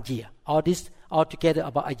about 1 year. All this altogether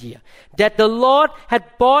about a year. That the Lord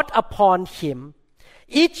had brought upon him.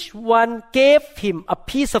 Each one gave him a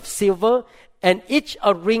piece of silver and each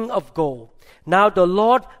a ring of gold. Now the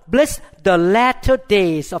Lord blessed the latter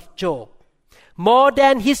days of Job more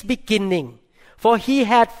than his beginning, for he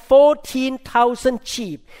had 14,000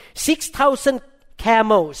 sheep, 6,000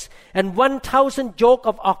 camels, and 1,000 yoke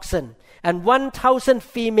of oxen, and 1,000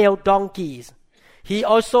 female donkeys. He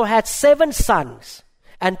also had 7 sons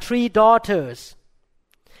and 3 daughters.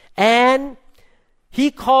 And He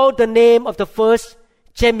called the name of the first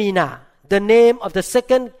Jemina, the name of the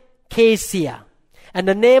second Kezia, and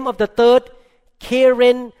the name of the third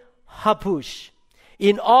Keren Hapush.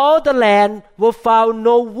 In all the land were found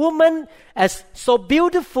no woman as so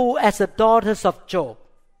beautiful as the daughters of Job.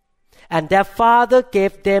 And their father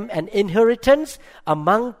gave them an inheritance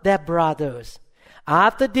among their brothers.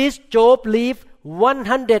 After this, Job lived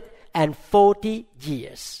 140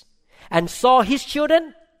 years and saw his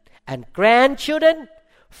children and grandchildren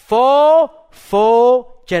for 4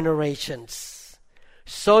 generations.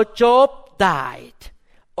 So Job died,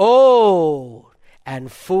 old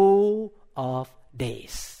and full of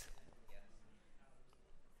days.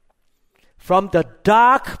 From the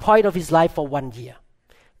dark point of his life for 1 year,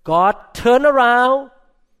 God turned around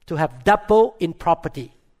to have double in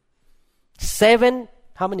property. 7,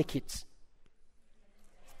 how many kids?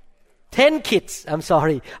 10 kids. I'm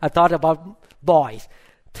sorry, I thought about boys.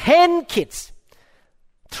 10 kids.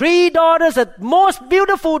 3 daughters, the most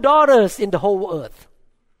beautiful daughters in the whole earth.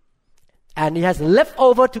 And he has left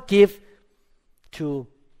over to give to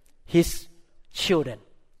his children.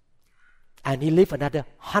 And he lived another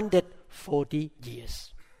 140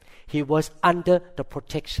 years. He was under the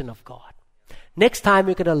protection of God. Next time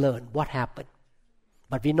we're going to learn what happened.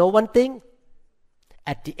 But we know one thing.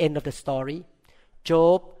 At the end of the story,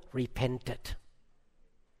 Job repented.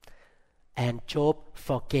 And Job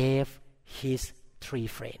forgave his 3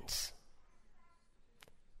 friends.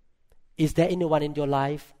 Is there anyone in your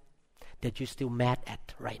life that you're still mad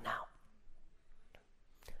at right now?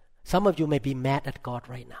 Some of you may be mad at God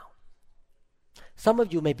right now. Some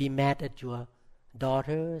of you may be mad at your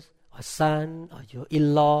daughters or son or your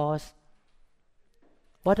in-laws.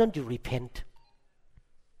 Why don't you repent?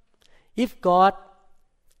 If God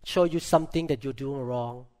show you something that you're doing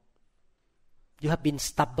wrong, you have been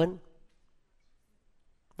stubborn,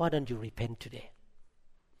 why don't you repent today?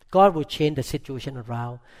 God will change the situation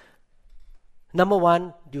around. Number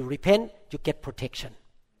 1, you repent, you get protection.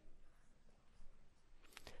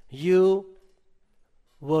 You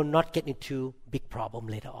will not get into big problem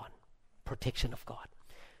later on. Protection of God.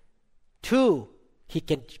 2, He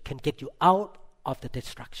can get you out of the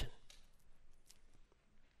destruction.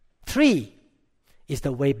 3 is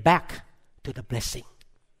the way back to the blessing.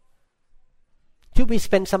 Should we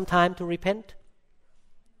spend some time to repent?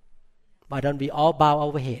 Why don't we all bow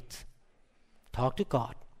our heads, talk to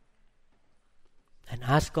God, and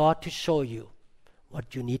ask God to show you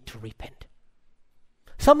what you need to repent.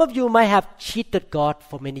 Some of you might have cheated God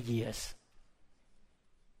for many years.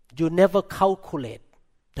 You never calculate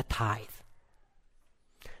the tithe.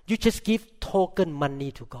 You just give token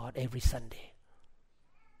money to God every Sunday.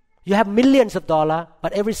 You have millions of dollars,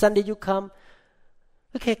 but every Sunday you come,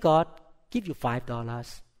 okay, God, give you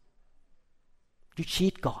 $5. You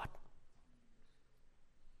cheat God.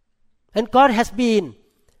 And God has been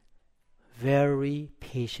very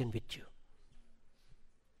patient with you.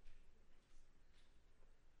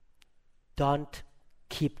 Don't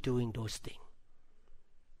keep doing those things.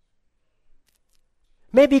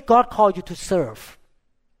 Maybe God called you to serve.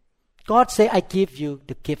 God say, I give you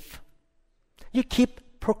the gift. You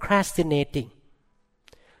keep procrastinating.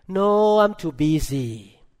 No, I'm too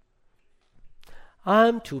busy.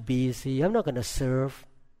 I'm too busy. I'm not going to serve.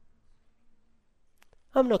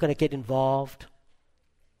 I'm not going to get involved.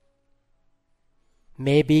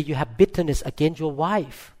 Maybe you have bitterness against your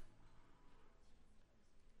wife.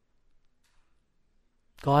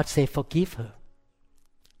 God say, forgive her.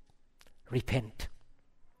 Repent.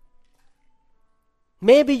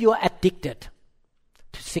 Maybe you are addicted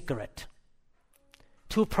to cigarette,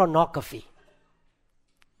 to pornography,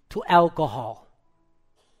 to alcohol.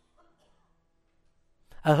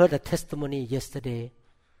 I heard a testimony yesterday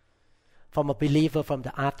from a believer from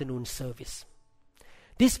the afternoon service.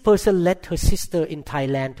 This person led her sister in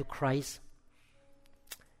Thailand to Christ.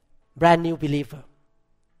 Brand new believer.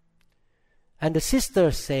 And the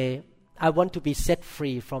sister say, I want to be set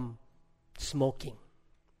free from smoking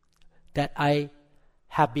that I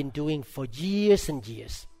have been doing for years and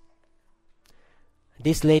years.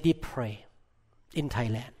 This lady prayed in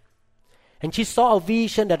Thailand. And she saw a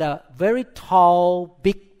vision that a very tall,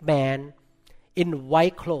 big man in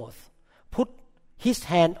white clothes put his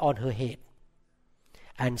hand on her head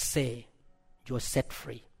and say, you're set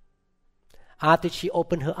free. After she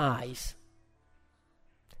opened her eyes,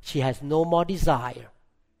 she has no more desire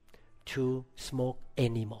to smoke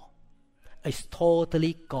anymore. It's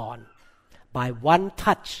totally gone by one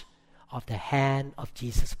touch of the hand of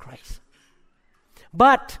Jesus Christ.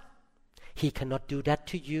 But He cannot do that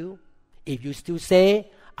to you if you still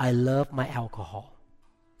say, I love my alcohol.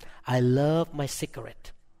 I love my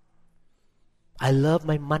cigarette. I love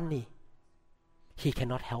my money. He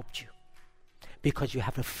cannot help you because you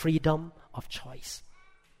have the freedom of choice.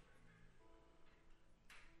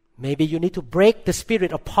 Maybe you need to break the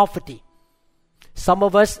spirit of poverty. Some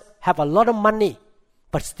of us have a lot of money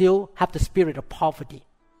but still have the spirit of poverty.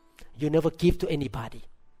 You never give to anybody.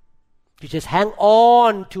 You just hang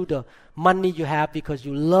on to the money you have because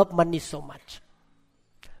you love money so much.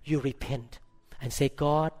 You repent and say,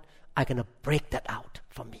 God, I'm going to break that out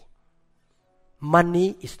from me.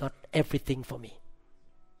 Money is not everything for me.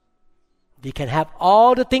 We can have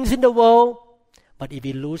all the things in the world, but if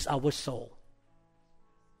we lose our soul,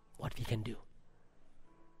 what we can do?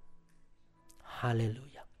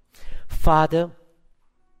 Hallelujah. Father,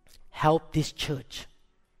 help this church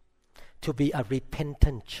to be a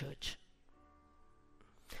repentant church,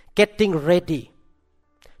 getting ready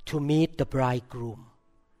to meet the bridegroom.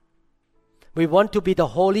 We want to be the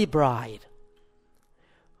holy bride.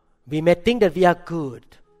 We may think that we are good,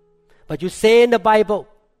 but you say in the Bible,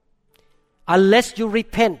 unless you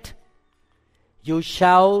repent, you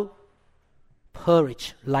shall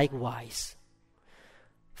perish likewise.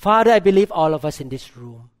 Father, I believe all of us in this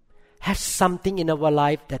room have something in our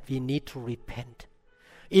life that we need to repent.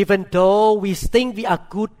 Even though we think we are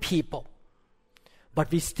good people,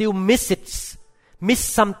 but we still miss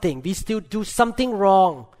something. We still do something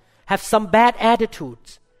wrong, have some bad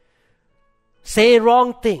attitudes, say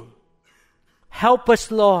wrong thing. Help us,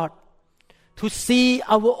 Lord, to see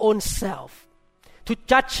our own self, to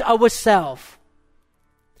judge ourselves.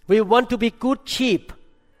 We want to be good sheep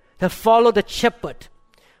that follow the shepherd.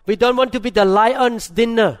 We don't want to be the lion's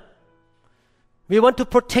dinner. We want to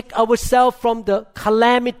protect ourselves from the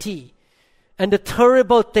calamity and the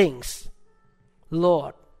terrible things.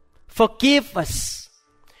 Lord, forgive us.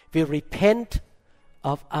 We repent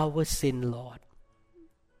of our sin, Lord.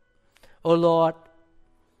 Oh Lord,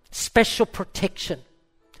 special protection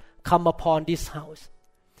come upon this house.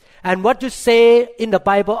 And what you say in the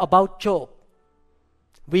Bible about Job,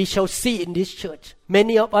 we shall see in this church.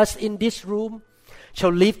 Many of us in this room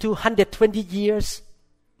shall live to 120 years,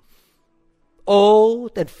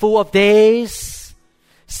 old and full of days,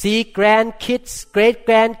 see grandkids,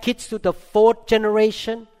 great-grandkids to the 4th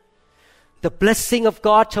generation. The blessing of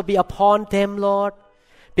God shall be upon them, Lord,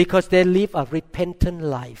 because they live a repentant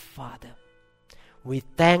life, Father. We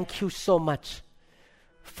thank you so much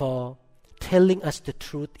for telling us the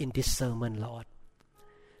truth in this sermon, Lord.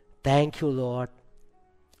 Thank you, Lord.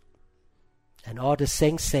 And all the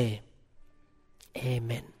saints say,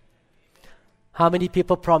 Amen. How many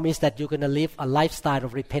people promise that you're going to live a lifestyle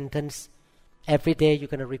of repentance? Every day you're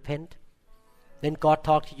going to repent? Then God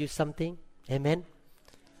talk to you something? Amen?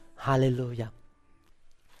 Hallelujah.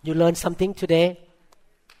 You learned something today?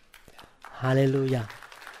 Hallelujah.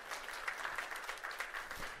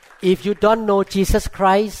 If you don't know Jesus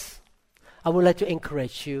Christ, I would like to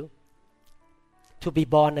encourage you to be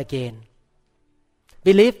born again.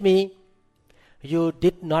 Believe me, you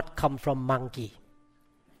did not come from monkey.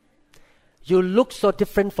 You look so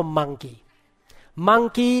different from monkey.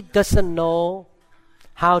 Monkey doesn't know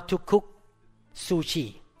how to cook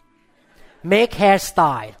sushi, make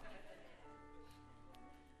hairstyle,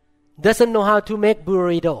 doesn't know how to make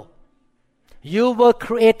burrito. You were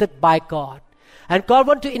created by God. And God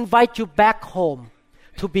wants to invite you back home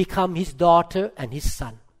to become His daughter and His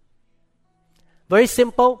son. Very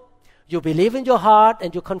simple. You believe in your heart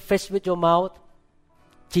and you confess with your mouth,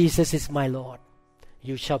 Jesus is my Lord.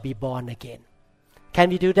 You shall be born again. Can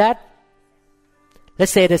we do that?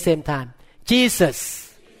 Let's say at the same time.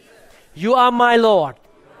 Jesus, you are my Lord,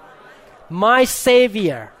 my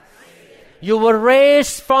Savior. You were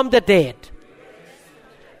raised from the dead.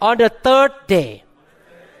 On the 3rd day,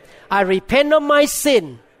 I repent of my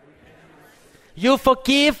sin. You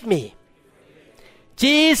forgive me.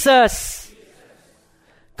 Jesus,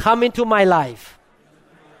 come into my life.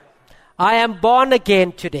 I am born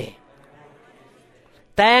again today.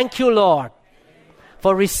 Thank you, Lord,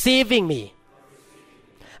 for receiving me.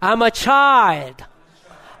 I'm a child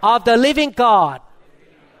of the living God.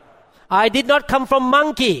 I did not come from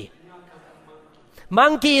monkey.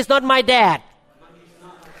 Monkey is not my dad.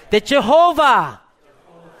 The Jehovah,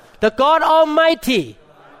 the God Almighty,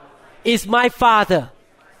 is my Father.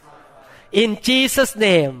 In Jesus'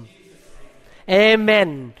 name,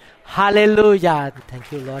 Amen. Hallelujah.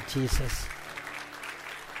 Thank you, Lord Jesus.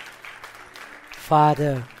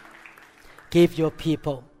 Father, give your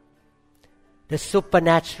people the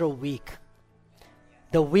supernatural week,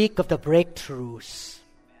 the week of the breakthroughs.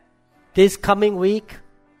 This coming week,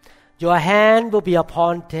 your hand will be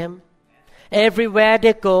upon them. Everywhere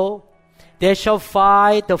they go, they shall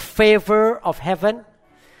find the favor of heaven.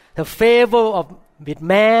 the favor with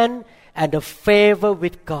man and the favor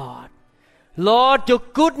with God. Lord, your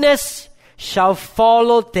goodness shall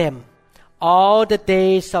follow them all the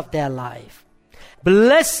days of their life.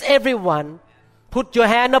 Bless everyone. Put your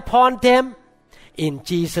hand upon them in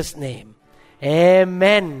Jesus' name.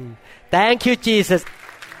 Amen. Thank you, Jesus.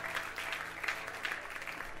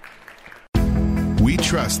 We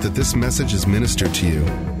trust that this message is ministered to you.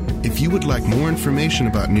 If you would like more information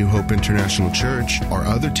about New Hope International Church or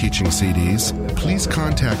other teaching CDs, please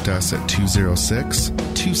contact us at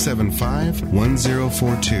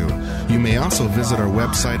 206-275-1042. You may also visit our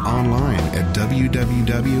website online at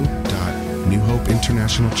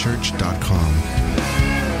www.newhopeinternationalchurch.com.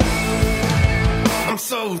 I'm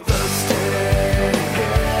so thirsty.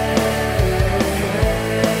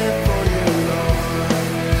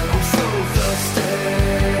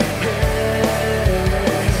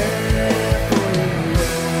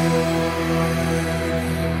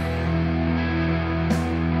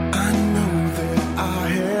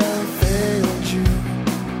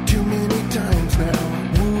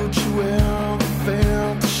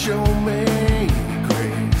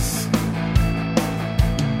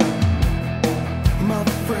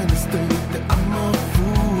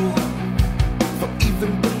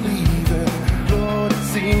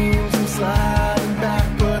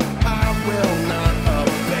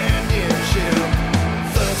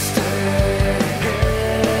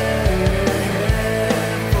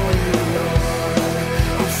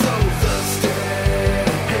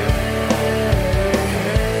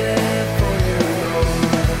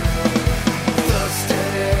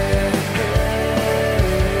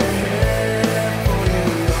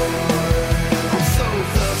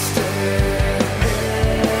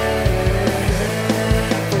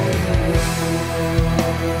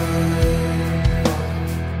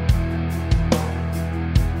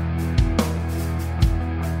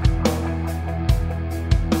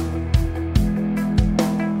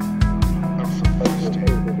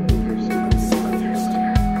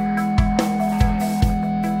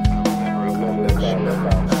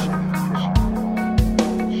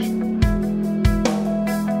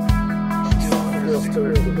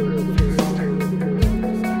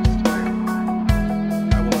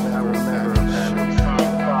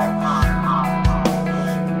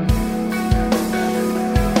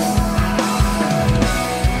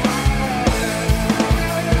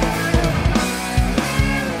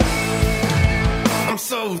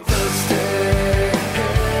 So thirsty.